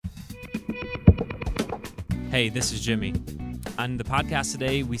Hey, this is Jimmy. On the podcast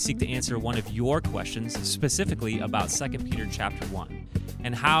today, we seek to answer one of your questions, specifically about 2 Peter chapter 1,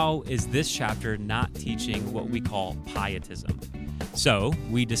 and how is this chapter not teaching what we call pietism. So,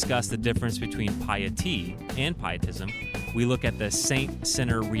 we discuss the difference between piety and pietism. We look at the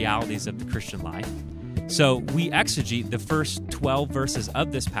saint-sinner realities of the Christian life. So, we exegete the first 12 verses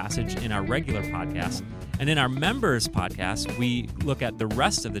of this passage in our regular podcast, and in our members podcast, we look at the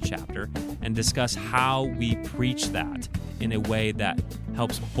rest of the chapter and discuss how we preach that in a way that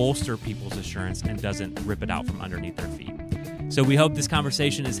helps bolster people's assurance and doesn't rip it out from underneath their feet. So we hope this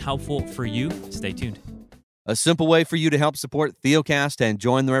conversation is helpful for you. Stay tuned. A simple way for you to help support Theocast and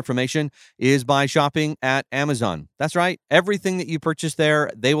join the Reformation is by shopping at Amazon. That's right. Everything that you purchase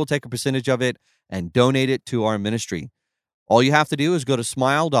there, they will take a percentage of it and donate it to our ministry. All you have to do is go to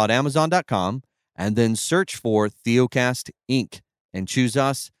smile.amazon.com and then search for Theocast Inc. and choose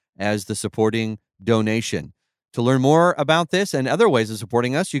us as the supporting donation. To learn more about this and other ways of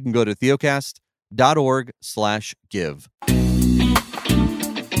supporting us, you can go to theocast.org/give.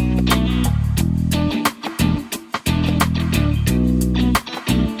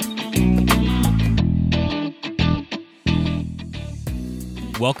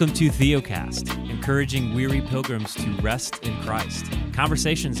 Welcome to Theocast, encouraging weary pilgrims to rest in Christ.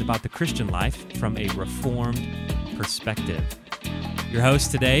 Conversations about the Christian life from a Reformed perspective. Your hosts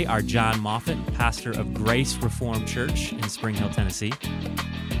today are John Moffitt, pastor of Grace Reformed Church in Spring Hill, Tennessee.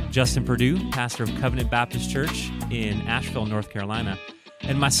 Justin Perdue, pastor of Covenant Baptist Church in Asheville, North Carolina.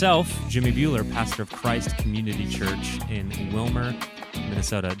 And myself, Jimmy Buehler, pastor of Christ Community Church in Wilmer,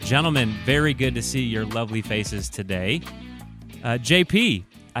 Minnesota. Gentlemen, very good to see your lovely faces today. JP,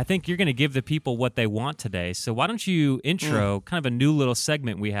 I think you're going to give the people what they want today. So why don't you intro kind of a new little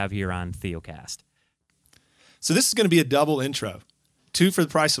segment we have here on Theocast? So this is going to be a double intro, 2 for the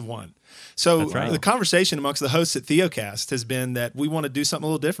price of 1. So The conversation amongst the hosts at Theocast has been that we want to do something a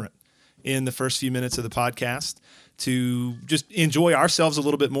little different in the first few minutes of the podcast to just enjoy ourselves a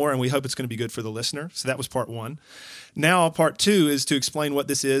little bit more, and we hope it's going to be good for the listener. So that was part 1. Now part 2 is to explain what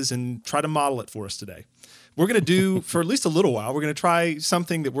this is and try to model it for us today. We're going to do, for at least a little while, we're going to try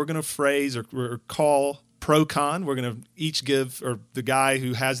something that we're going to phrase or call pro-con. We're going to each give, or the guy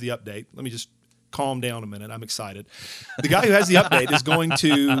who has the update, let me just calm down a minute, I'm excited. The guy who has the update is going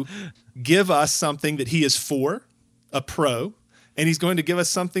to give us something that he is for, a pro, and he's going to give us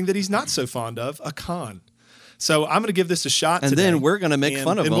something that he's not so fond of, a con. So I'm going to give this a shot today. And then we're going to make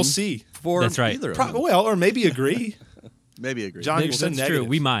fun of him. And we'll see. That's right. Either of them. Well, or maybe agree. Maybe agree. John, you're so That's negative. true.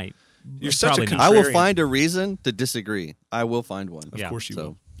 We might. You're such a Probably contrarian. not. I will find a reason to disagree. I will find one. Of course you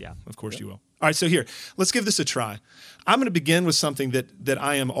will. Yeah. Of course you will. All right, so here, let's give this a try. I'm going to begin with something that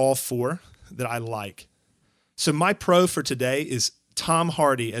I am all for, that I like. So my pro for today is Tom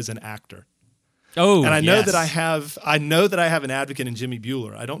Hardy as an actor. Oh, and I know yes. that I have an advocate in Jimmy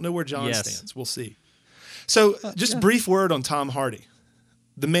Buehler. I don't know where John stands. We'll see. So just a brief word on Tom Hardy.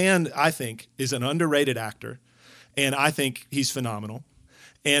 The man, I think, is an underrated actor, and I think he's phenomenal.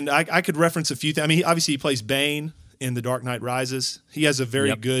 And I could reference a few things. I mean, obviously he plays Bane in The Dark Knight Rises. He has a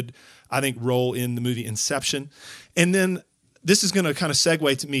very good, I think, role in the movie Inception. And then this is going to kind of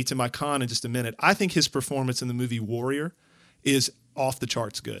segue to my con in just a minute. I think his performance in the movie Warrior is off the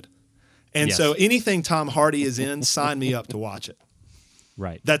charts good. And so anything Tom Hardy is in, sign me up to watch it.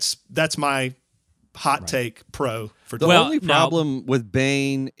 Right. That's my hot take pro for The today. only problem with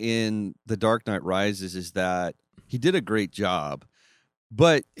Bane in The Dark Knight Rises is that he did a great job,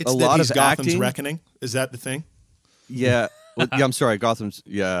 but It's a that lot he's of Gotham's acting. reckoning. Is that the thing? Yeah, I'm sorry, Gotham's.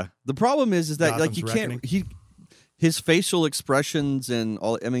 Yeah, the problem is that like you Gotham's can't. His facial expressions and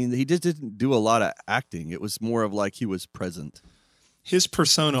all. I mean, he just didn't do a lot of acting. It was more of like he was present. His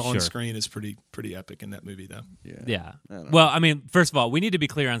persona on Sure. screen is pretty epic in that movie, though. Yeah. I don't know. Well, I mean, first of all, we need to be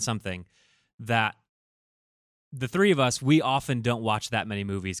clear on something, that the three of us, we often don't watch that many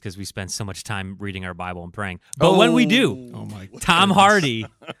movies because we spend so much time reading our Bible and praying. But when we do, Oh my! Tom Hardy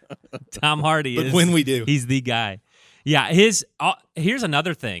But is, when we do, he's the guy. Yeah, here's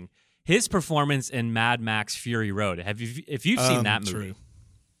another thing. His performance in Mad Max Fury Road. If you've seen that movie.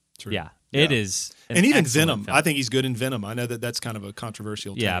 True. Yeah, it is. And even excellent Venom. film. I think he's good in Venom. I know that's kind of a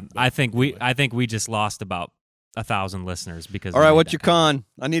controversial take. Yeah, but I think anyway. we just lost about 1,000 listeners because. All we right, made what's that your comment.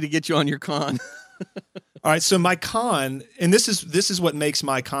 con? I need to get you on your con. All right, so my con, and this is what makes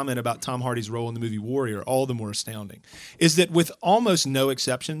my comment about Tom Hardy's role in the movie Warrior all the more astounding, is that with almost no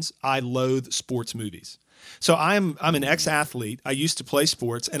exceptions, I loathe sports movies. So I'm an ex-athlete. I used to play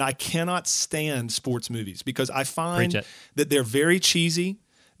sports, and I cannot stand sports movies because I find that they're very cheesy.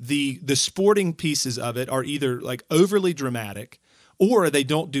 The sporting pieces of it are either like overly dramatic, or they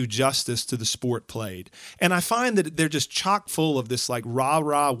don't do justice to the sport played. And I find that they're just chock full of this like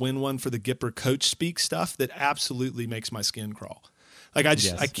rah, win one for the Gipper coach speak stuff that absolutely makes my skin crawl. Like I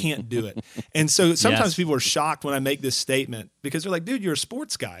can't do it. And so sometimes people are shocked when I make this statement because they're like, dude, you're a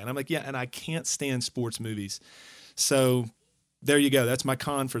sports guy. And I'm like, yeah, and I can't stand sports movies. So there you go. That's my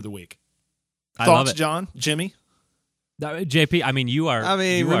con for the week. Thoughts, John? Jimmy? JP, I mean,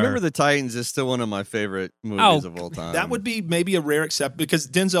 Remember the Titans is still one of my favorite movies of all time. That would be maybe a rare exception because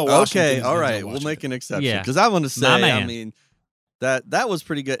Denzel Washington. Okay, all right. We'll make an exception. Because I want to say, I mean, that was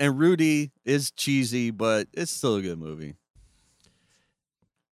pretty good. And Rudy is cheesy, but it's still a good movie.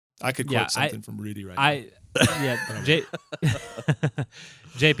 I could quote something from Rudy now.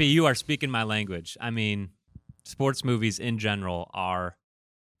 JP, you are speaking my language. I mean, sports movies in general are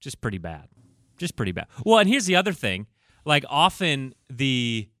just pretty bad. Just pretty bad. Well, and here's the other thing. Like often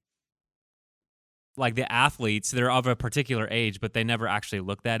the athletes, they're of a particular age, but they never actually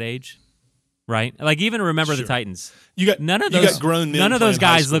look that age. Right? Like even remember the Titans. None of those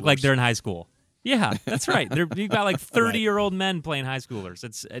guys look like they're in high school. Yeah, that's right. You've got like 30-year-old men playing high schoolers.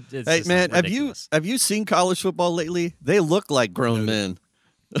 It's hey man, have you seen college football lately? They look like grown men.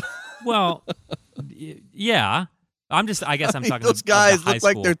 Well, yeah. I guess I'm talking. Those guys look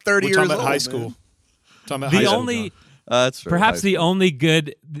like they're 30 years old. Talking about high school. Talking about high school. That's perhaps the only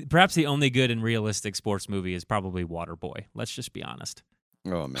good and realistic sports movie is probably Waterboy. Let's just be honest.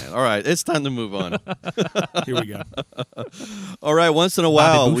 Oh, man. All right. It's time to move on. Here we go. All right. Once in a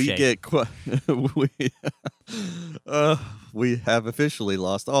while, we get we have officially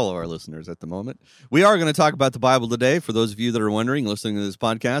lost all of our listeners at the moment. We are going to talk about the Bible today. For those of you that are wondering, listening to this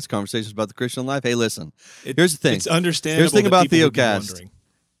podcast, Conversations About the Christian Life. Hey, listen. Here's the thing. It's understandable. Here's the thing about Theocast.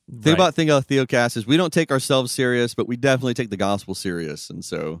 The thing about Theocast is we don't take ourselves serious, but we definitely take the gospel serious. And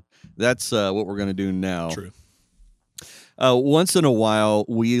so that's what we're going to do now. True. Once in a while,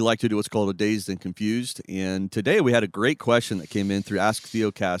 we like to do what's called a Dazed and Confused. And today we had a great question that came in through Ask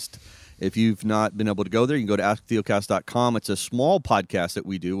Theocast. If you've not been able to go there, you can go to asktheocast.com. It's a small podcast that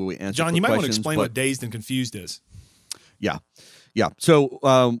we do where we answer John, you might questions, want to explain what Dazed and Confused is. Yeah.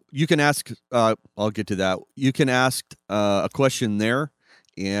 So you can ask, I'll get to that. You can ask a question there.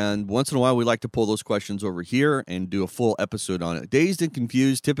 And once in a while, we like to pull those questions over here and do a full episode on it. Dazed and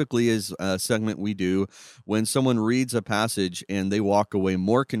Confused typically is a segment we do when someone reads a passage and they walk away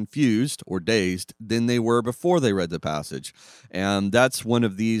more confused or dazed than they were before they read the passage. And that's one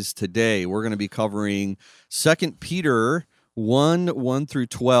of these today. We're going to be covering 2 Peter 1 through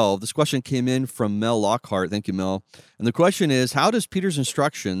 12. This question came in from Mel Lockhart. Thank you, Mel. And the question is, how does Peter's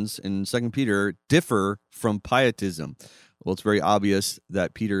instructions in 2 Peter differ from pietism? Well, it's very obvious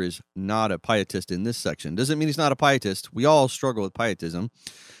that Peter is not a pietist in this section. Doesn't mean he's not a pietist. We all struggle with pietism.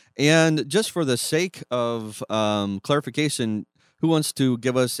 And just for the sake of clarification, who wants to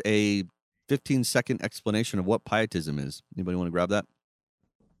give us a 15-second explanation of what pietism is? Anybody want to grab that?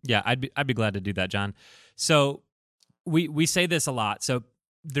 Yeah, I'd be glad to do that, John. So we say this a lot. So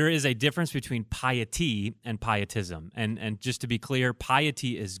there is a difference between piety and pietism. And just to be clear,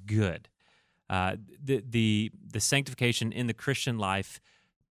 piety is good. The sanctification in the Christian life,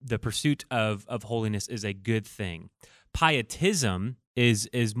 the pursuit of holiness is a good thing. Pietism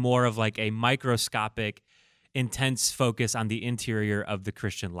is more of like a microscopic, intense focus on the interior of the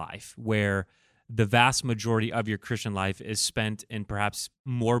Christian life, where the vast majority of your Christian life is spent in perhaps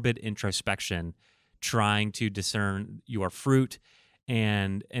morbid introspection, trying to discern your fruit.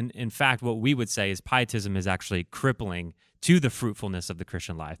 And in fact, what we would say is pietism is actually crippling to the fruitfulness of the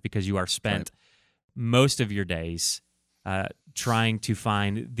Christian life, because you are spent most of your days trying to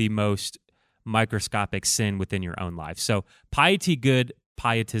find the most microscopic sin within your own life. So piety good,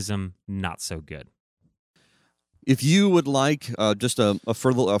 pietism not so good. If you would like just a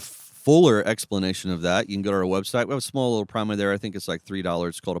fuller explanation of that, you can go to our website. We have a small little primer there. I think it's like $3.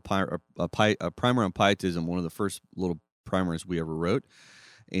 It's called a primer on pietism, one of the first little primers we ever wrote.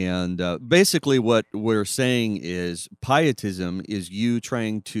 And basically what we're saying is pietism is you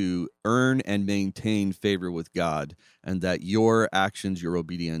trying to earn and maintain favor with God, and that your actions, your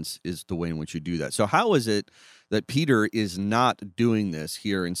obedience is the way in which you do that. So how is it that Peter is not doing this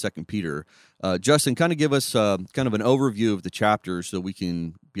here in 2 Peter? Justin, kind of give us kind of an overview of the chapter so we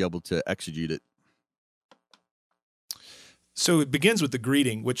can be able to exegete it. So it begins with the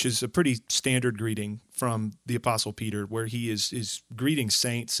greeting, which is a pretty standard greeting from the Apostle Peter, where he is greeting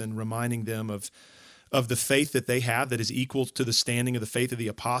saints and reminding them of of the faith that they have that is equal to the standing of the faith of the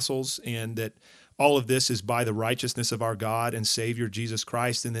apostles, and that all of this is by the righteousness of our God and Savior, Jesus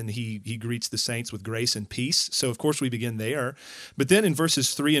Christ. And then he greets the saints with grace and peace. So, of course, we begin there. But then in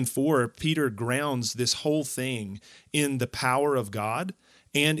verses 3 and 4, Peter grounds this whole thing in the power of God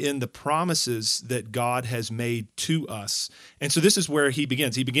and in the promises that God has made to us. And so this is where he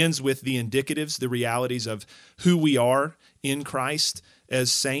begins. He begins with the indicatives, the realities of who we are in Christ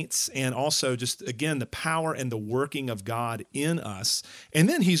as saints, and also just, again, the power and the working of God in us. And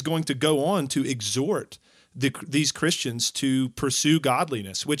then he's going to go on to exhort these Christians to pursue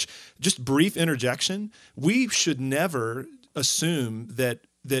godliness, which, just brief interjection, we should never assume that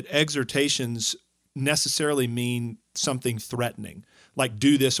exhortations necessarily mean something threatening, like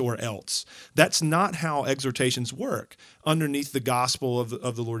do this or else. That's not how exhortations work underneath the gospel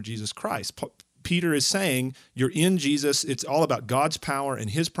of the Lord Jesus Christ. Peter is saying, you're in Jesus. It's all about God's power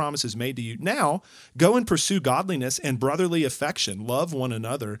and his promises made to you. Now, go and pursue godliness and brotherly affection. Love one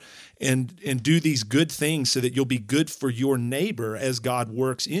another and do these good things so that you'll be good for your neighbor as God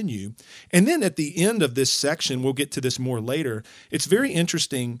works in you. And then at the end of this section, we'll get to this more later, it's very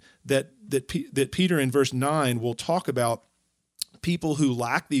interesting that Peter in verse 9 will talk about people who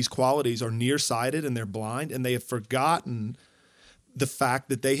lack these qualities are nearsighted and they're blind, and they have forgotten the fact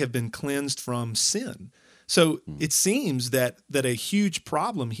that they have been cleansed from sin. So it seems that a huge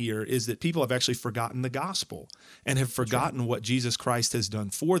problem here is that people have actually forgotten the gospel and have forgotten what Jesus Christ has done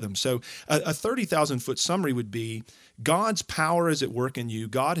for them. So a 30,000-foot summary would be, God's power is at work in you.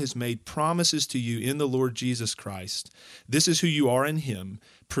 God has made promises to you in the Lord Jesus Christ. This is who you are in him.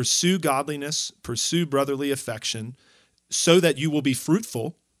 Pursue godliness, pursue brotherly affection, so that you will be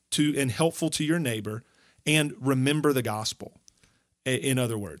fruitful and helpful to your neighbor, and remember the gospel, in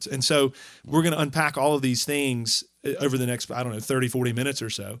other words. And so we're going to unpack all of these things over the next, 30, 40 minutes or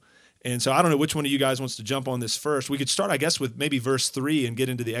so. And so I don't know which one of you guys wants to jump on this first. We could start, I guess, with maybe verse 3 and get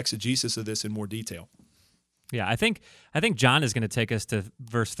into the exegesis of this in more detail. Yeah, I think John is going to take us to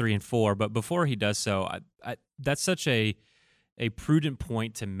verse 3 and 4, but before he does so, that's such a prudent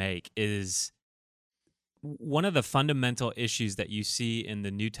point to make. Is one of the fundamental issues that you see in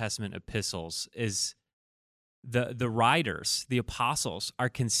the New Testament epistles is the writers, the apostles, are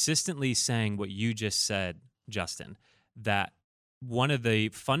consistently saying what you just said, Justin, that one of the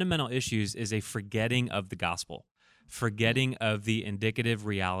fundamental issues is a forgetting of the gospel, forgetting of the indicative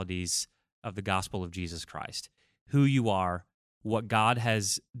realities of the gospel of Jesus Christ, who you are, what God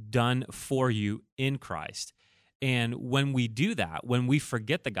has done for you in Christ. And when we do that, when we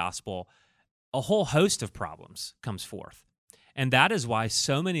forget the gospel, a whole host of problems comes forth. And that is why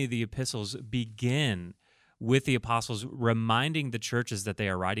so many of the epistles begin with the apostles reminding the churches that they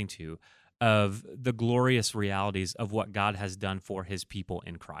are writing to of the glorious realities of what God has done for his people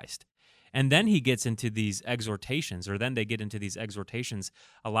in Christ. And then he gets into these exhortations, or then they get into these exhortations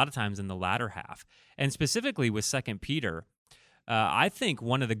a lot of times in the latter half. And specifically with 2 Peter, I think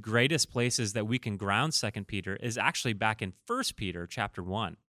one of the greatest places that we can ground 2 Peter is actually back in 1 Peter chapter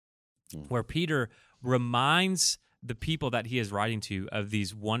 1, where Peter reminds the people that he is writing to of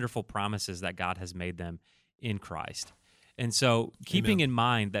these wonderful promises that God has made them in Christ. And so keeping in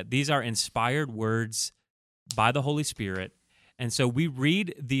mind that these are inspired words by the Holy Spirit, and so we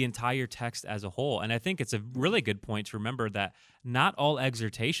read the entire text as a whole. And I think it's a really good point to remember that not all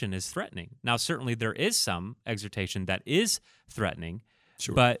exhortation is threatening. Now, certainly there is some exhortation that is threatening,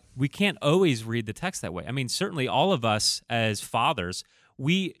 sure, but we can't always read the text that way. I mean, certainly all of us as fathers,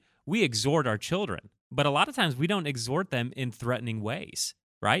 we exhort our children, but a lot of times we don't exhort them in threatening ways.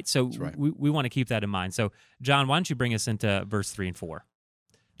 Right? So right. We want to keep that in mind. So, John, why don't you bring us into verse 3 and 4?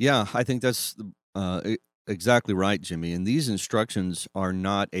 Yeah, I think that's exactly right, Jimmy. And these instructions are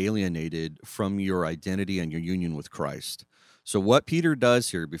not alienated from your identity and your union with Christ. So what Peter does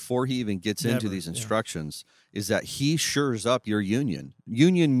here, before he even gets into these instructions, is that he shores up your union.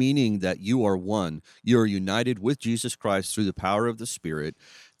 Union meaning that you are one. You are united with Jesus Christ through the power of the Spirit,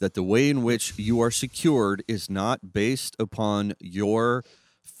 that the way in which you are secured is not based upon your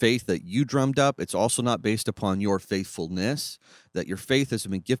faith that you drummed up. It's also not based upon your faithfulness, that your faith has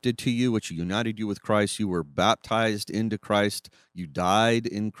been gifted to you, which united you with Christ. You were baptized into Christ. You died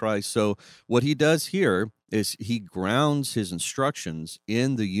in Christ. So what he does here is he grounds his instructions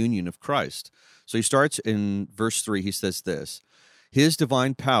in the union of Christ. So he starts in verse 3. He says this: his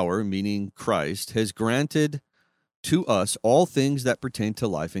divine power, meaning Christ, has granted to us all things that pertain to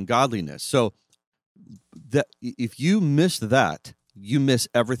life and godliness. So that if you miss that, you miss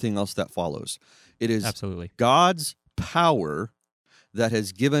everything else that follows. It is absolutely God's power that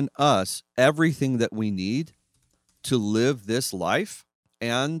has given us everything that we need to live this life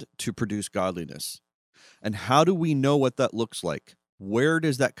and to produce godliness. And how do we know what that looks like? Where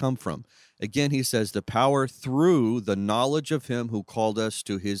does that come from? Again, he says the power through the knowledge of him who called us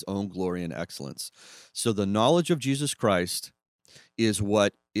to his own glory and excellence. So the knowledge of Jesus Christ is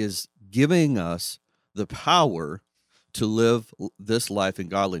what is giving us the power to live this life in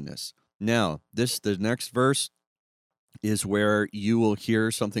godliness. Now, the next verse is where you will hear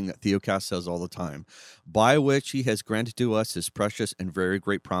something that Theocast says all the time, by which he has granted to us his precious and very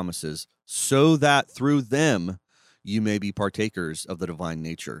great promises, so that through them you may be partakers of the divine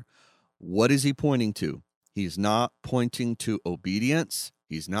nature. What is he pointing to? He's not pointing to obedience.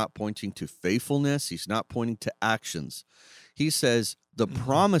 He's not pointing to faithfulness. He's not pointing to actions. He says the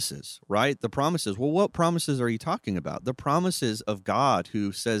promises, right? The promises. Well, what promises are you talking about? The promises of God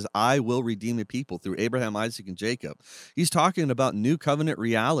who says, I will redeem a people through Abraham, Isaac, and Jacob. He's talking about new covenant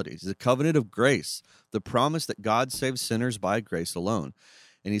realities, the covenant of grace, the promise that God saves sinners by grace alone.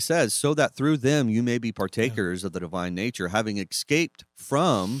 And he says, so that through them you may be partakers of the divine nature, having escaped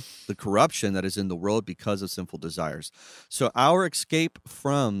from the corruption that is in the world because of sinful desires. So our escape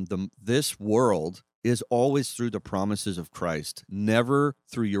from this world is always through the promises of Christ, never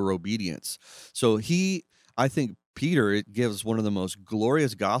through your obedience. So I think Peter gives one of the most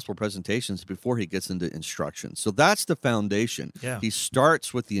glorious gospel presentations before he gets into instruction. So that's the foundation. Yeah. He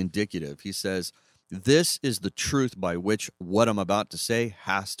starts with the indicative. He says, this is the truth by which what I'm about to say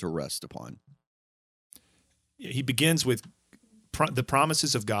has to rest upon. He begins with the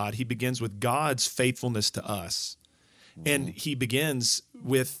promises of God. He begins with God's faithfulness to us. And he begins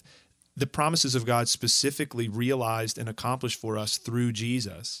with the promises of God specifically realized and accomplished for us through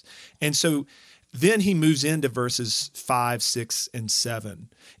Jesus. And so then he moves into verses 5, 6, and 7,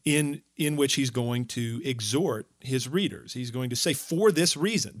 in which he's going to exhort his readers. He's going to say, for this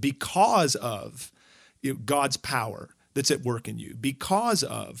reason, because of God's power that's at work in you, because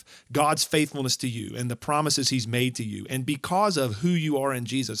of God's faithfulness to you and the promises he's made to you, and because of who you are in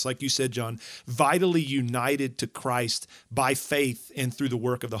Jesus, like you said, John, vitally united to Christ by faith and through the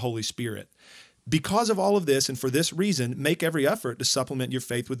work of the Holy Spirit. Because of all of this, and for this reason, make every effort to supplement your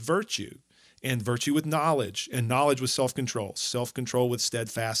faith with virtue, and virtue with knowledge, and knowledge with self-control, self-control with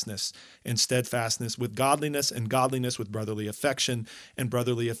steadfastness, and steadfastness with godliness, and godliness with brotherly affection, and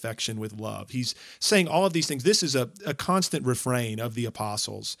brotherly affection with love. He's saying all of these things. This is a constant refrain of the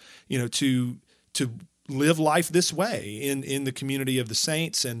apostles, to live life this way in the community of the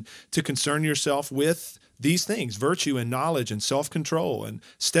saints, and to concern yourself with these things, virtue and knowledge and self-control and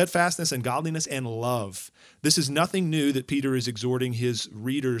steadfastness and godliness and love. This is nothing new that Peter is exhorting his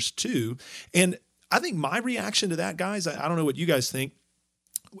readers to. And I think my reaction to that, guys, I don't know what you guys think,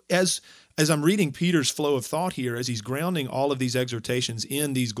 as I'm reading Peter's flow of thought here, as he's grounding all of these exhortations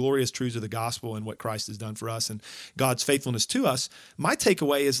in these glorious truths of the gospel and what Christ has done for us and God's faithfulness to us, my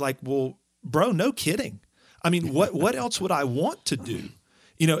takeaway is like, well, bro, no kidding. I mean, what else would I want to do?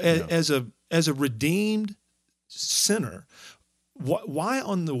 As a redeemed sinner, why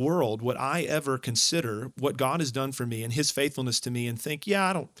on the world would I ever consider what God has done for me and his faithfulness to me and think,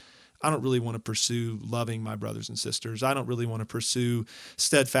 I don't really want to pursue loving my brothers and sisters. I don't really want to pursue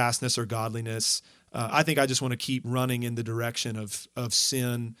steadfastness or godliness. I think I just want to keep running in the direction of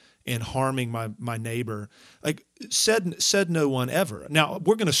sin and harming my neighbor. Like said no one ever. Now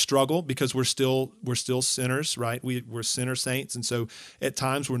we're going to struggle because we're still sinners, right? We're sinner saints, and so at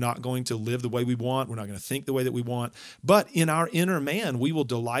times we're not going to live the way we want. We're not going to think the way that we want. But in our inner man, we will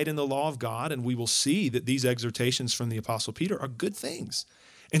delight in the law of God, and we will see that these exhortations from the Apostle Peter are good things.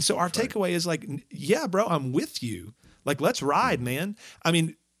 And so our takeaway is like, yeah, bro, I'm with you. Like, let's ride, man. I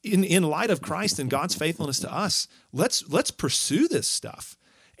mean, in light of Christ and God's faithfulness to us, let's pursue this stuff.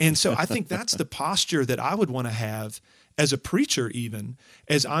 And so I think that's the posture that I would want to have as a preacher, even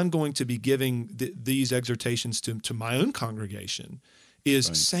as I'm going to be giving these exhortations to my own congregation, is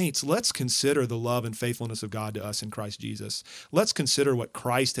right. Saints, let's consider the love and faithfulness of God to us in Christ Jesus. Let's consider what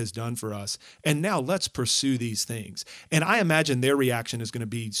Christ has done for us. And now let's pursue these things. And I imagine their reaction is going to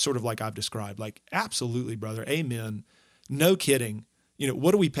be sort of like I've described, like, absolutely, brother. Amen. No kidding.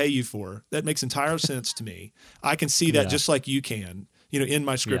 What do we pay you for? That makes entire sense to me. I can see that just like you can, in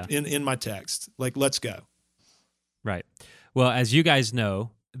my script, in my text. Like, let's go. Right. Well, as you guys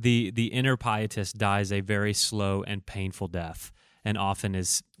know, the inner pietist dies a very slow and painful death, and often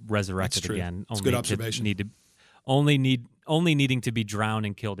is resurrected again. That's a good observation. Only needing to be drowned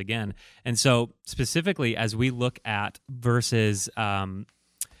and killed again. And so, specifically, as we look at verses 8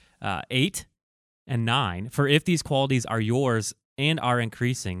 and 9, for if these qualities are yours and are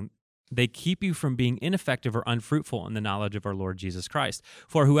increasing, they keep you from being ineffective or unfruitful in the knowledge of our Lord Jesus Christ.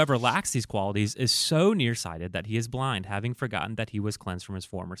 For whoever lacks these qualities is so nearsighted that he is blind, having forgotten that he was cleansed from his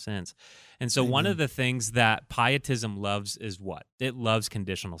former sins. And so one of the things that pietism loves is what? It loves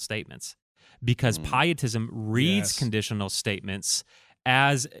conditional statements, because pietism reads conditional statements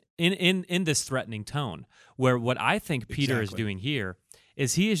as in this threatening tone, where what I think Peter is doing here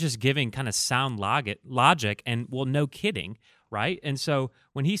is he is just giving kind of sound logic and, well, no kidding, right? And so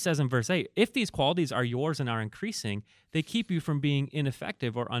when he says in verse 8, if these qualities are yours and are increasing, they keep you from being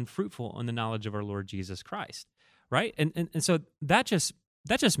ineffective or unfruitful in the knowledge of our Lord Jesus Christ, right? And so that just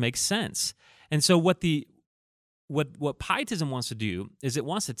makes sense. And so what pietism wants to do is it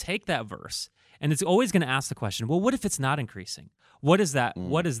wants to take that verse, and it's always going to ask the question, well, what if it's not increasing? What does that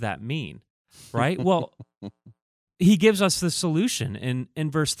mean, right? Well, he gives us the solution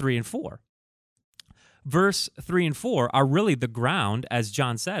in verse 3 and 4. Verse 3 and 4 are really the ground, as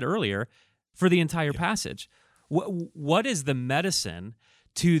John said earlier, for the entire passage. What is the medicine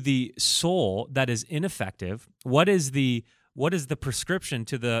to the soul that is ineffective? What is the prescription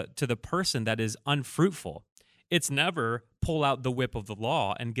to the person that is unfruitful? It's never pull out the whip of the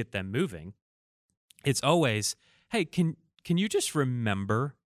law and get them moving. It's always, hey, can you just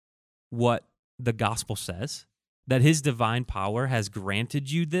remember what the gospel says? That his divine power has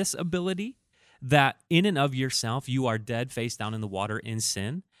granted you this ability, that in and of yourself you are dead face down in the water in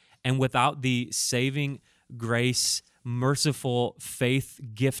sin, and without the saving grace, merciful,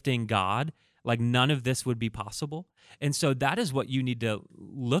 faith-gifting God, like none of this would be possible. And so that is what you need to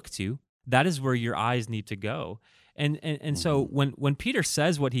look to. That is where your eyes need to go. And so when Peter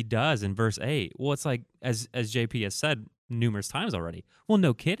says what he does in verse 8, well, it's like, as JP has said numerous times already, well,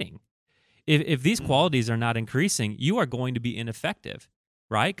 no kidding. If these qualities are not increasing, you are going to be ineffective,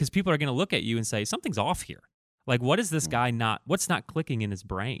 right? Because people are going to look at you and say, something's off here. Like, what is this guy what's not clicking in his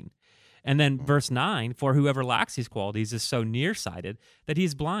brain? And then verse 9, for whoever lacks these qualities is so nearsighted that he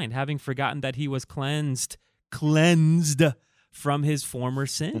is blind, having forgotten that he was cleansed from his former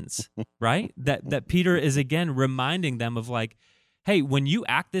sins, right? That Peter is again reminding them of, like, hey, when you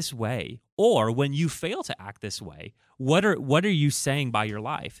act this way, or when you fail to act this way, what are you saying by your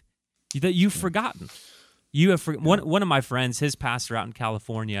life? That you've forgotten. You have one of my friends, his pastor out in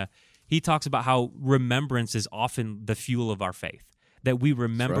California, he talks about how remembrance is often the fuel of our faith, that we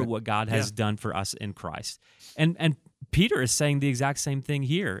remember what God has done for us in Christ. And Peter is saying the exact same thing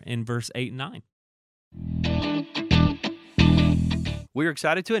here in verse 8 and 9. We're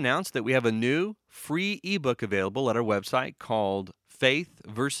excited to announce that we have a new free ebook available at our website called Faith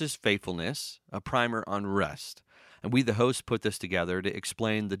versus Faithfulness, a primer on rest. And we, the hosts, put this together to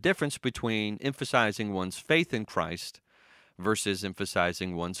explain the difference between emphasizing one's faith in Christ versus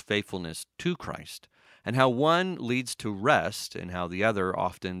emphasizing one's faithfulness to Christ, and how one leads to rest and how the other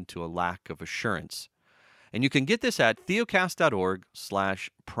often to a lack of assurance. And you can get this at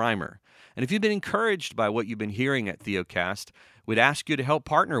theocast.org/primer. And if you've been encouraged by what you've been hearing at Theocast, we'd ask you to help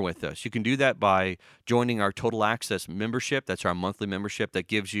partner with us. You can do that by joining our Total Access membership. That's our monthly membership that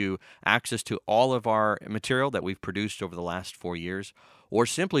gives you access to all of our material that we've produced over the last 4 years, or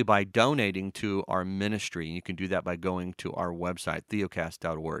simply by donating to our ministry. And you can do that by going to our website,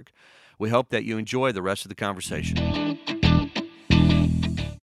 theocast.org. We hope that you enjoy the rest of the conversation.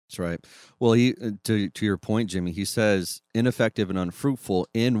 That's right. Well, to your point, Jimmy, he says ineffective and unfruitful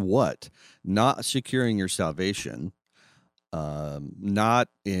in what? Not securing your salvation, not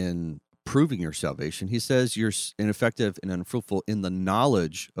in proving your salvation. He says you're ineffective and unfruitful in the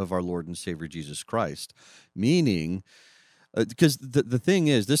knowledge of our Lord and Savior Jesus Christ, meaning, because the thing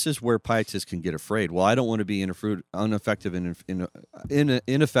is, this is where pietists can get afraid. Well, I don't want to be ineffective and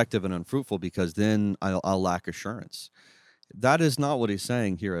unfruitful because then I'll lack assurance. That is not what he's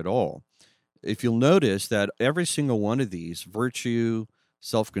saying here at all. If you'll notice that every single one of these, virtue,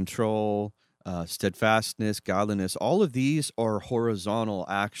 self-control, steadfastness, godliness, all of these are horizontal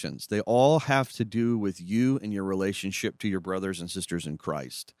actions. They all have to do with you and your relationship to your brothers and sisters in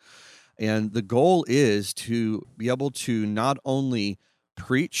Christ. And the goal is to be able to not only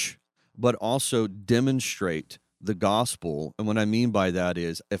preach, but also demonstrate the gospel. And what I mean by that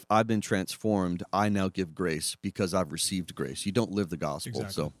is, if I've been transformed, I now give grace because I've received grace. You don't live the gospel.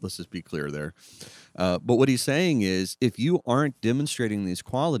 Exactly. So let's just be clear there. But what he's saying is, if you aren't demonstrating these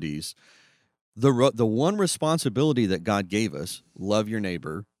qualities, the one responsibility that God gave us, love your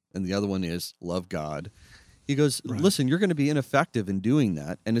neighbor, and the other one is love God. He goes, listen, you're going to be ineffective in doing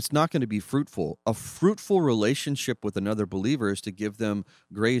that, and it's not going to be fruitful. A fruitful relationship with another believer is to give them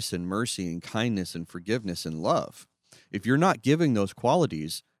grace and mercy and kindness and forgiveness and love. If you're not giving those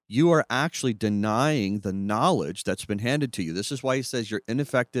qualities, you are actually denying the knowledge that's been handed to you. This is why he says you're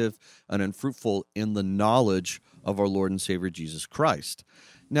ineffective and unfruitful in the knowledge of our Lord and Savior Jesus Christ.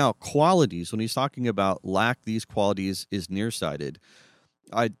 Now, qualities, when he's talking about lack these qualities is nearsighted,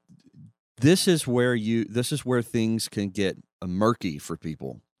 this is where things can get murky for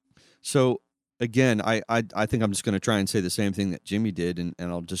people. So again, I think I'm just going to try and say the same thing that Jimmy did, and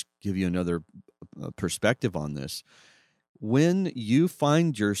I'll just give you another perspective on this. When you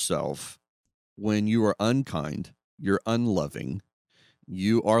find yourself, when you are unkind, you're unloving,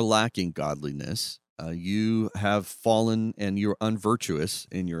 you are lacking godliness, you have fallen and you're unvirtuous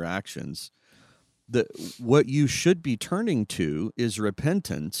in your actions, what you should be turning to is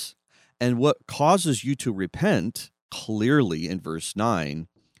repentance. And what causes you to repent, clearly in verse 9,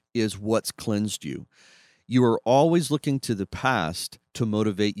 is what's cleansed you. You are always looking to the past to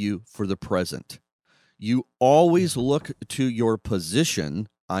motivate you for the present. You always look to your position,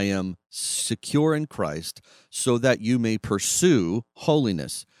 I am secure in Christ, so that you may pursue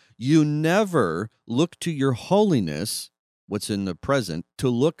holiness. You never look to your holiness, what's in the present, to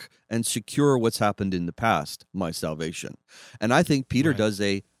look and secure what's happened in the past, my salvation. And I think Peter does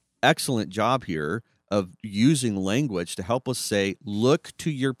a excellent job here of using language to help us say, look to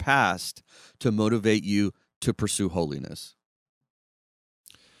your past to motivate you to pursue holiness.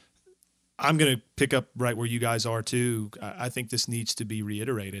 I'm going to pick up right where you guys are too. I think this needs to be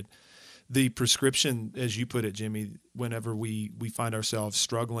reiterated. The prescription, as you put it, Jimmy, whenever we find ourselves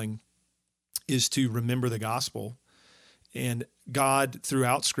struggling, is to remember the gospel. And God,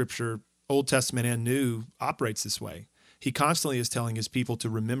 throughout Scripture, Old Testament and New, operates this way. He constantly is telling his people to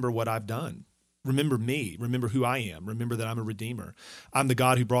remember what I've done. Remember me. Remember who I am. Remember that I'm a redeemer. I'm the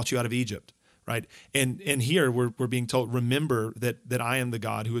God who brought you out of Egypt. Right. And here we're being told, remember that I am the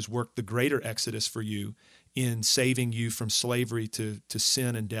God who has worked the greater exodus for you in saving you from slavery to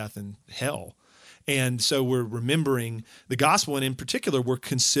sin and death and hell. And so we're remembering the gospel, and in particular, we're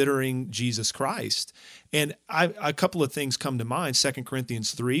considering Jesus Christ. And a couple of things come to mind. 2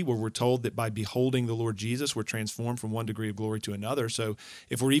 Corinthians 3, where we're told that by beholding the Lord Jesus, we're transformed from one degree of glory to another. So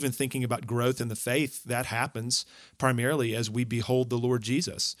if we're even thinking about growth in the faith, that happens primarily as we behold the Lord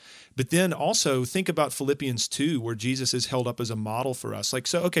Jesus. But then also think about Philippians 2, where Jesus is held up as a model for us. Like,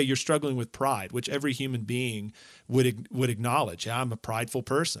 so, okay, you're struggling with pride, which every human being would acknowledge. Yeah, I'm a prideful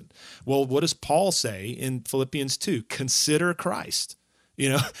person. Well, what does Paul say in Philippians 2? Consider Christ.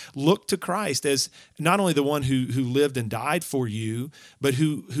 Look to Christ as not only the one who lived and died for you, but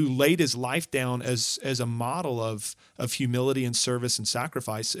who laid his life down as a model of humility and service and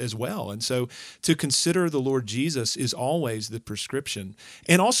sacrifice as well. And so to consider the Lord Jesus is always the prescription.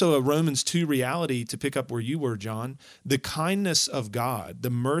 And also a Romans 2 reality, to pick up where you were, John, the kindness of God, the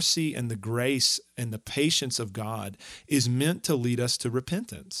mercy and the grace and the patience of God is meant to lead us to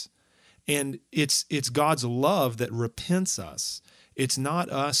repentance. And it's God's love that repents us. It's not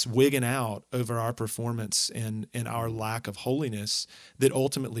us wigging out over our performance and our lack of holiness that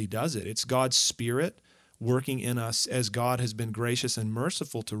ultimately does it. It's God's Spirit working in us as God has been gracious and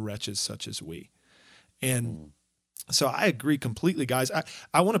merciful to wretches such as we. And so I agree completely, guys.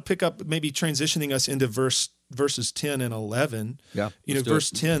 I want to pick up, maybe transitioning us into verses 10 and 11. Yeah,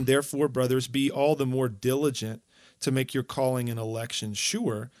 verse 10, therefore, brothers, be all the more diligent to make your calling and election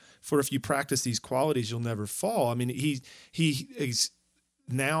sure. For if you practice these qualities, you'll never fall. I mean, he is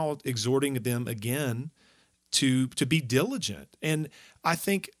now exhorting them again to be diligent. And I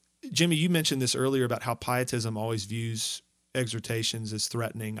think, Jimmy, you mentioned this earlier about how pietism always views exhortations as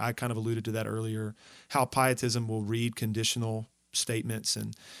threatening. I kind of alluded to that earlier, how pietism will read conditional statements,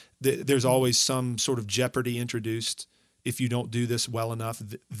 and there's always some sort of jeopardy introduced. If you don't do this well enough,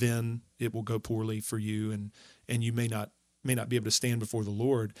 then it will go poorly for you, and you may not be able to stand before the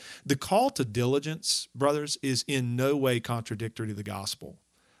Lord. The call to diligence, brothers, is in no way contradictory to the gospel.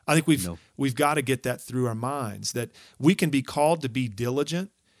 I think we've got to get that through our minds, that we can be called to be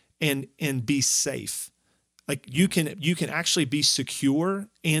diligent and be safe. Like you can actually be secure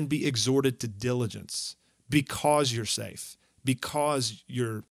and be exhorted to diligence because you're safe, because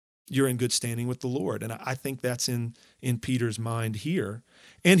you're in good standing with the Lord. And I think that's in Peter's mind here.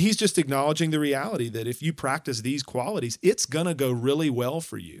 And he's just acknowledging the reality that if you practice these qualities, it's going to go really well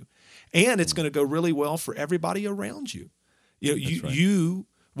for you. And it's going to go really well for everybody around you. You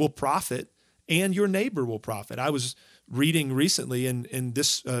will profit and your neighbor will profit. I was reading recently in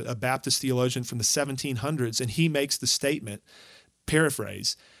this a Baptist theologian from the 1700s, and he makes the statement,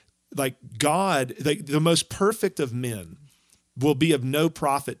 paraphrase, like God, the most perfect of men will be of no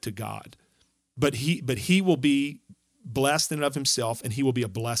profit to God, but he will be blessed in and of himself, and he will be a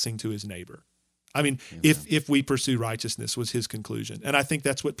blessing to his neighbor. I mean, if we pursue righteousness was his conclusion. And I think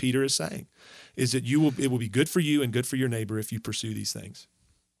that's what Peter is saying, is that it will be good for you and good for your neighbor if you pursue these things.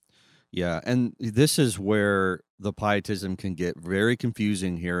 Yeah, and this is where the pietism can get very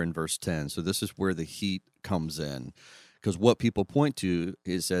confusing here in verse 10. So this is where the heat comes in. Because what people point to,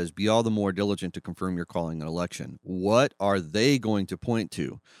 it says, be all the more diligent to confirm your calling and election. What are they going to point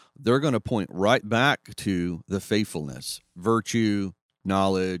to? They're going to point right back to the faithfulness, virtue,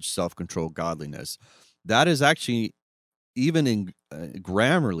 knowledge, self-control, godliness. That is actually, even in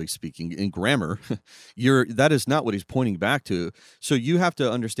grammarly speaking, in grammar, that is not what he's pointing back to. So you have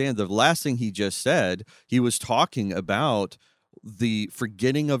to understand the last thing he just said, he was talking about the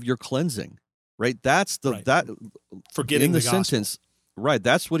forgetting of your cleansing. Right, that's that forgetting in the gospel. sentence. Right,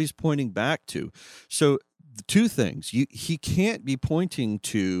 that's what he's pointing back to. So, the two things: he can't be pointing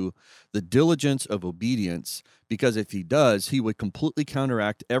to the diligence of obedience, because if he does, he would completely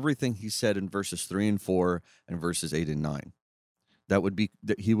counteract everything he said in verses 3 and 4 and verses 8 and 9. That would be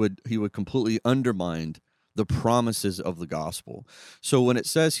that he would completely undermine the promises of the gospel. So when it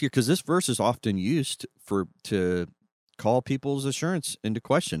says here, because this verse is often used to call people's assurance into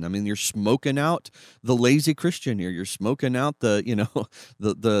question. I mean, you're smoking out the lazy Christian here. You're smoking out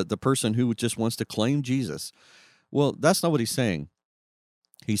the person who just wants to claim Jesus. Well, that's not what he's saying.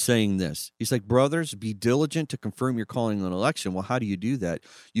 He's saying this. He's like, brothers, be diligent to confirm your calling and election. Well, how do you do that?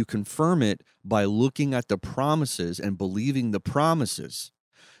 You confirm it by looking at the promises and believing the promises.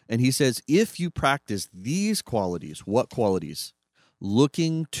 And he says, if you practice these qualities, what qualities?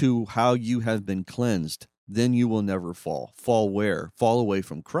 Looking to how you have been cleansed, then you will never fall. Fall where? Fall away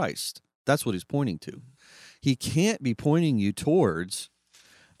from Christ. That's what he's pointing to. He can't be pointing you towards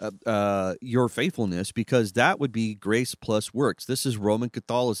your faithfulness, because that would be grace plus works. This is Roman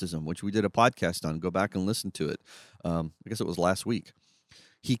Catholicism, which we did a podcast on. Go back and listen to it. I guess it was last week.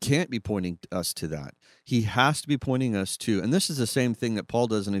 He can't be pointing us to that. He has to be pointing us to, and this is the same thing that Paul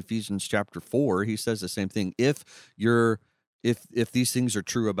does in Ephesians chapter 4. He says the same thing. If these things are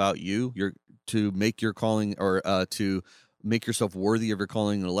true about you, you're to make your calling, or to make yourself worthy of your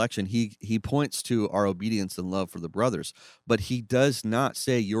calling and election, he points to our obedience and love for the brothers. But he does not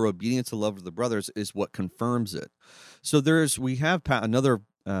say your obedience and love for the brothers is what confirms it. So we have another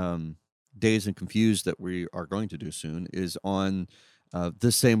Dazed and Confused that we are going to do soon is on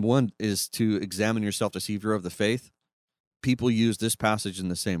the same one, is to examine yourself to see if you're of the faith. People use this passage in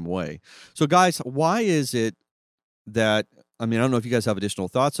the same way. So guys, why is it that, I mean, I don't know if you guys have additional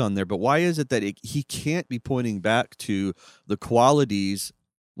thoughts on there, but why is it that he can't be pointing back to the qualities,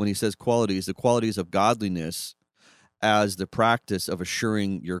 when he says qualities, the qualities of godliness as the practice of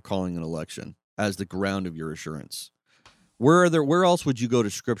assuring your calling and election, as the ground of your assurance? Where else would you go to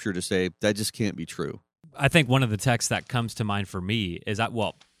Scripture to say that just can't be true? I think one of the texts that comes to mind for me is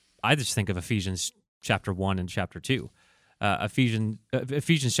I just think of Ephesians chapter 1 and chapter 2.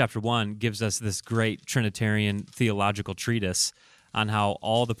 Ephesians chapter 1 gives us this great Trinitarian theological treatise on how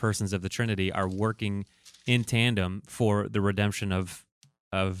all the persons of the Trinity are working in tandem for the redemption of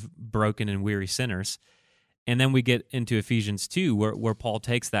broken and weary sinners. And then we get into Ephesians 2, where Paul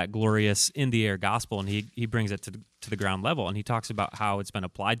takes that glorious in-the-air gospel and he brings it to the ground level, and he talks about how it's been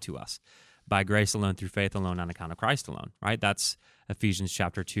applied to us by grace alone, through faith alone, on account of Christ alone, right? That's Ephesians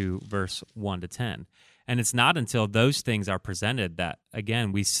chapter 2, verse 1 to 10. And it's not until those things are presented that,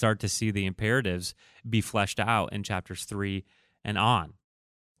 again, we start to see the imperatives be fleshed out in chapters 3 and on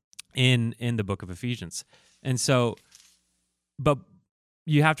in the book of Ephesians. And so, but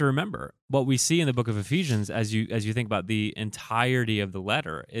you have to remember, what we see in the book of Ephesians as you think about the entirety of the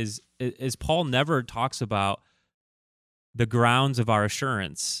letter is Paul never talks about the grounds of our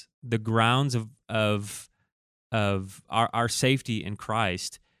assurance, the grounds of our safety in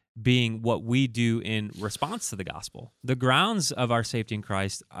Christ being what we do in response to the gospel. The grounds of our safety in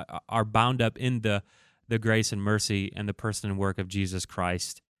Christ are bound up in the grace and mercy and the person and work of Jesus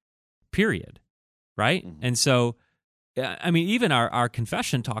Christ, period, right? Mm-hmm. And so, I mean, even our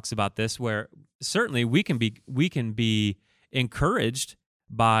confession talks about this, where certainly we can be encouraged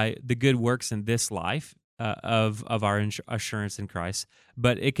by the good works in this life of our assurance in Christ,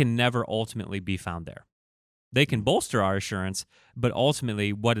 but it can never ultimately be found there. They can bolster our assurance, but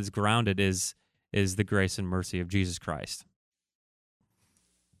ultimately what is grounded is the grace and mercy of Jesus Christ.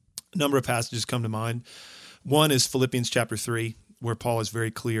 A number of passages come to mind. One is Philippians chapter 3, where Paul is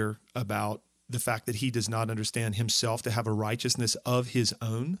very clear about the fact that he does not understand himself to have a righteousness of his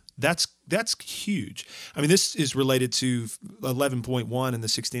own. That's huge. I mean, this is related to 11.1 in the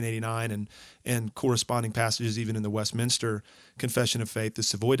 1689 and corresponding passages even in the Westminster Confession of Faith, the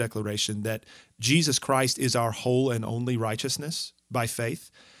Savoy Declaration, that Jesus Christ is our whole and only righteousness by faith.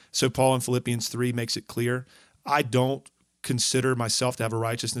 So Paul in Philippians 3 makes it clear, I don't consider myself to have a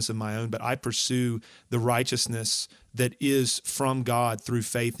righteousness of my own, but I pursue the righteousness that is from God through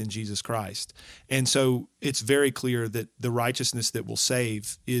faith in Jesus Christ. And so it's very clear that the righteousness that will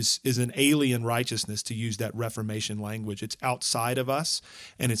save is an alien righteousness, to use that Reformation language. It's outside of us,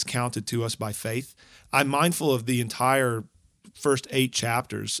 and it's counted to us by faith. I'm mindful of the entire first 8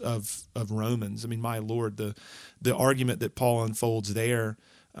 chapters of Romans. I mean, my Lord, the argument that Paul unfolds there,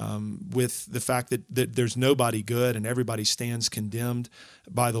 with the fact that there's nobody good and everybody stands condemned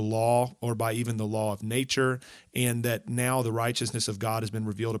by the law or by even the law of nature, and that now the righteousness of God has been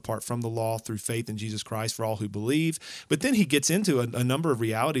revealed apart from the law through faith in Jesus Christ for all who believe. But then he gets into a number of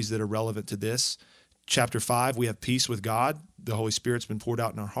realities that are relevant to this. Chapter 5, we have peace with God. The Holy Spirit's been poured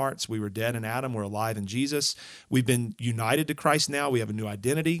out in our hearts. We were dead in Adam. We're alive in Jesus. We've been united to Christ now. We have a new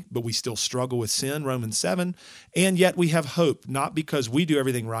identity, but we still struggle with sin, Romans 7. And yet we have hope, not because we do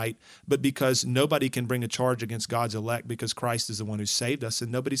everything right, but because nobody can bring a charge against God's elect, because Christ is the one who saved us,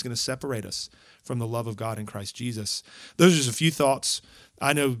 and nobody's going to separate us from the love of God in Christ Jesus. Those are just a few thoughts.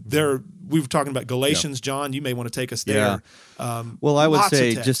 I know we were talking about Galatians, John. You may want to take us there. Well, I would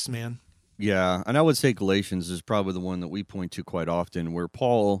say texts, man. Yeah, and I would say Galatians is probably the one that we point to quite often, where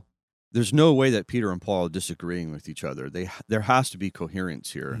Paul, there's no way that Peter and Paul are disagreeing with each other. There has to be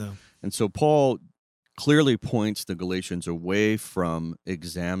coherence here. No. And so Paul clearly points the Galatians away from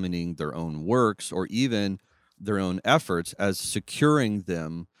examining their own works or even their own efforts as securing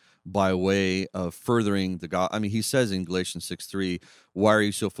them by way of furthering the God. I mean, he says in Galatians 6:3, why are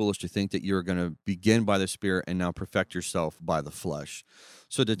you so foolish to think that you're going to begin by the Spirit and now perfect yourself by the flesh?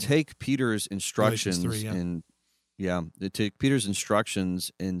 So to take Peter's instructions to take Peter's instructions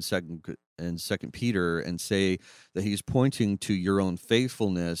in Second Peter and say that he's pointing to your own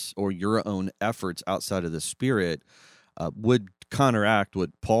faithfulness or your own efforts outside of the Spirit would counteract what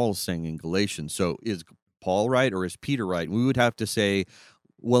Paul's saying in Galatians. So is Paul right or is Peter right? We would have to say,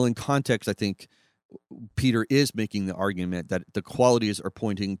 well, in context, I think Peter is making the argument that the qualities are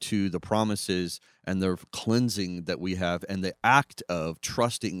pointing to the promises and the cleansing that we have and the act of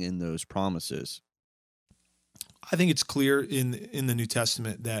trusting in those promises. I think it's clear in the New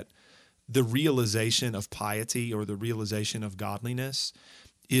Testament that the realization of piety or the realization of godliness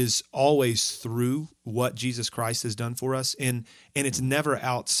is always through what Jesus Christ has done for us, and it's never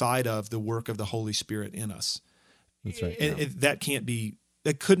outside of the work of the Holy Spirit in us. That's right. And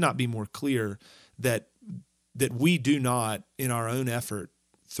that could not be more clear that we do not, in our own effort,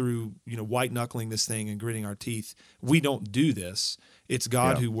 through white knuckling this thing and gritting our teeth, we don't do this. It's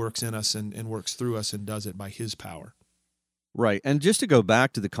God who works in us and works through us and does it by His power. Right. And just to go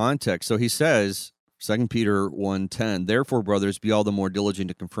back to the context, so he says, 2 Peter 1:10, therefore, brothers, be all the more diligent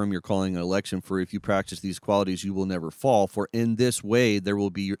to confirm your calling and election, for if you practice these qualities, you will never fall. For in this way there will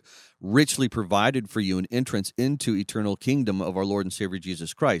be richly provided for you an entrance into eternal kingdom of our Lord and Savior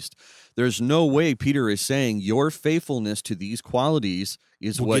Jesus Christ. There's no way Peter is saying your faithfulness to these qualities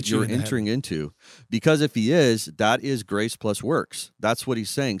is what you're entering into. Because if he is, that is grace plus works. That's what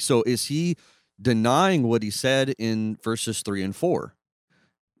he's saying. So is he denying what he said in verses 3 and 4?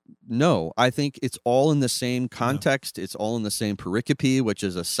 No, I think it's all in the same context. No. It's all in the same pericope, which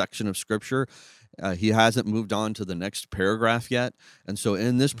is a section of Scripture. He hasn't moved on to the next paragraph yet. And so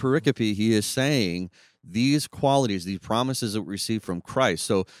in this pericope, he is saying these qualities, these promises that we receive from Christ.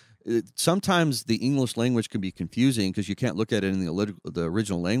 So sometimes the English language can be confusing because you can't look at it in the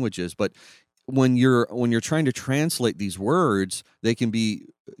original languages. But when you're trying to translate these words, they can be,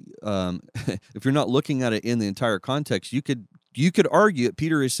 if you're not looking at it in the entire context, you could argue that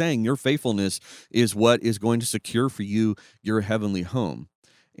Peter is saying your faithfulness is what is going to secure for you your heavenly home.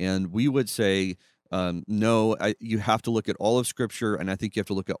 And we would say, no, you have to look at all of Scripture, and I think you have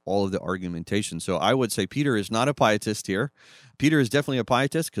to look at all of the argumentation. So I would say Peter is not a pietist here. Peter is definitely a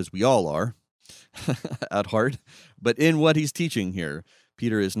pietist because we all are at heart. But in what he's teaching here,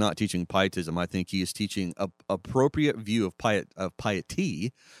 Peter is not teaching pietism. I think he is teaching an appropriate view of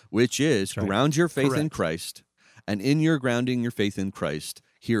piety, which is ground your faith in Christ. And in your grounding your faith in Christ,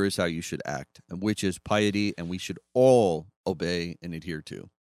 here is how you should act, which is piety, and we should all obey and adhere to.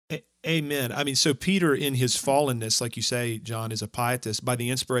 Amen. I mean, so Peter, in his fallenness, like you say, John, is a pietist. By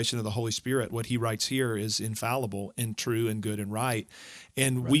the inspiration of the Holy Spirit, what he writes here is infallible and true and good and right.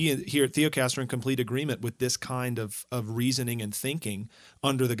 And we here at Theocast are in complete agreement with this kind of reasoning and thinking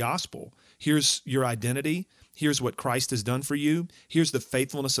under the gospel. Here's your identity. Here's what Christ has done for you. Here's the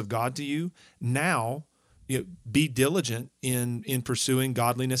faithfulness of God to you. Now, be diligent in pursuing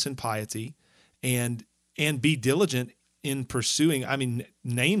godliness and piety, and be diligent in pursuing,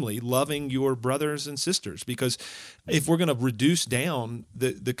 namely loving your brothers and sisters. Because if we're going to reduce down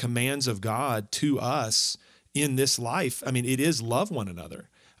the commands of God to us in this life, it is love one another.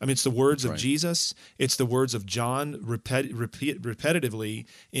 It's the words of Jesus. It's the words of John repetitively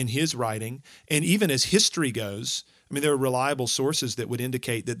in his writing. And even as history goes, there are reliable sources that would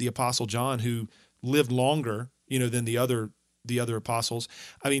indicate that the Apostle John, who lived longer, than the other apostles,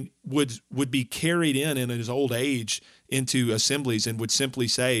 would be carried in his old age into assemblies and would simply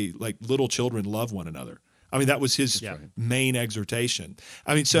say, like, little children love one another. That was his main exhortation.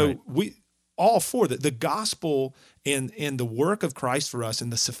 We all for that. The gospel and the work of Christ for us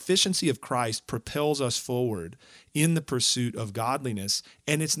and the sufficiency of Christ propels us forward in the pursuit of godliness.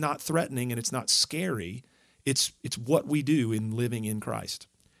 And it's not threatening and it's not scary. It's what we do in living in Christ.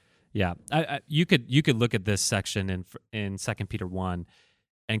 Yeah, you could look at this section in 2 Peter 1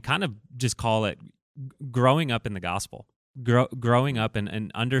 and kind of just call it growing up in the gospel, growing up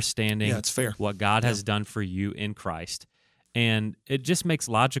and understanding it's fair. What God has done for you in Christ. And it just makes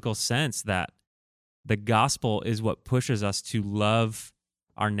logical sense that the gospel is what pushes us to love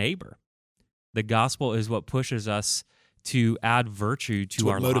our neighbor. The gospel is what pushes us to add virtue to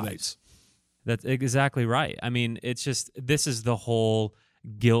our lives. That's exactly right. It's just, this is the whole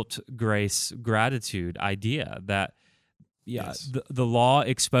guilt, grace, gratitude idea that the law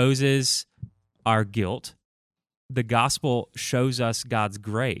exposes our guilt. The gospel shows us God's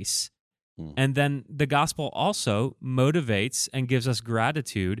grace. And then the gospel also motivates and gives us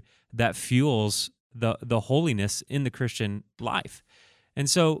gratitude that fuels the holiness in the Christian life. And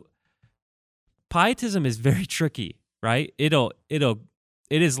so pietism is very tricky, right? It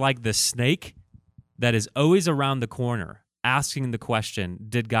is like the snake that is always around the corner asking the question,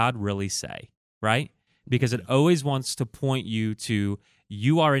 did God really say, right? Because it always wants to point you to,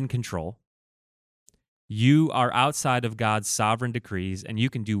 you are in control. You are outside of God's sovereign decrees, and you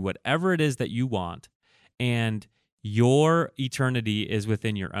can do whatever it is that you want, and your eternity is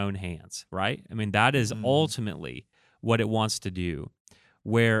within your own hands, right? That is ultimately what it wants to do,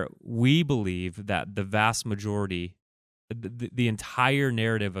 where we believe that the vast majority, the entire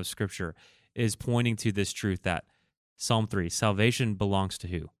narrative of Scripture is pointing to this truth that Psalm 3, salvation belongs to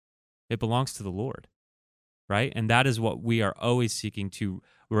who? It belongs to the Lord, right? And that is what we are always seeking to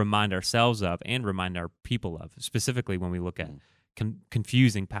remind ourselves of and remind our people of, specifically when we look at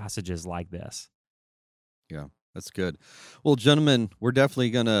confusing passages like this. Yeah, that's good. Well, gentlemen, we're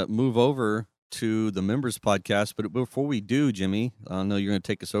definitely going to move over to the members podcast, but before we do, Jimmy, I know you're going to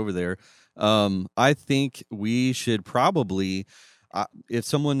take us over there. I think we should probably, if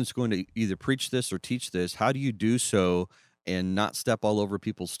someone is going to either preach this or teach this, how do you do so and not step all over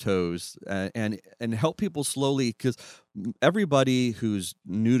people's toes and help people slowly? Because everybody who's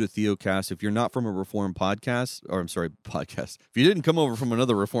new to Theocast, if you're not from a Reformed podcast, if you didn't come over from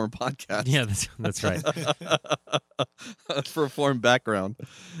another Reformed podcast. Yeah, that's right. Reformed background.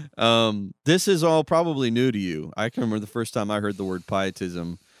 This is all probably new to you. I can remember the first time I heard the word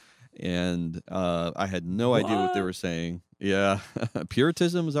pietism, and I had no idea what they were saying. Yeah.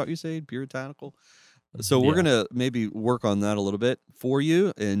 Puritanism, is that what you say? Puritanical? So we're going to maybe work on that a little bit for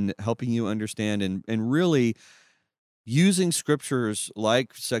you and helping you understand and really using scriptures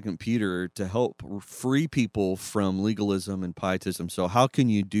like 2 Peter to help free people from legalism and pietism. So how can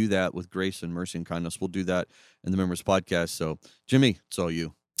you do that with grace and mercy and kindness? We'll do that in the members podcast. So Jimmy, it's all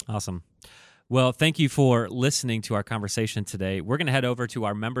you. Awesome. Well, thank you for listening to our conversation today. We're going to head over to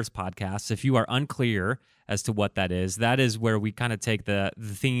our members podcast. If you are unclear as to what that is where we kind of take the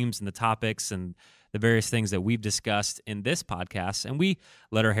themes and the topics and the various things that we've discussed in this podcast, and we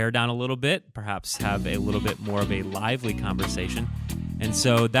let our hair down a little bit, perhaps have a little bit more of a lively conversation. And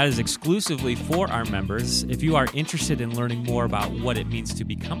so that is exclusively for our members. If you are interested in learning more about what it means to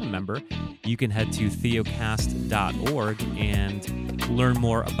become a member, you can head to theocast.org and learn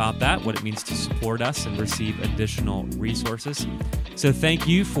more about that, what it means to support us and receive additional resources. So thank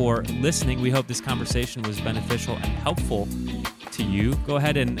you for listening. We hope this conversation was beneficial and helpful to you. Go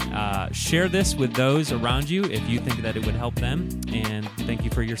ahead and share this with those around you if you think that it would help them. And thank you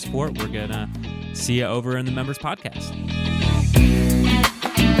for your support. We're going to see you over in the members podcast.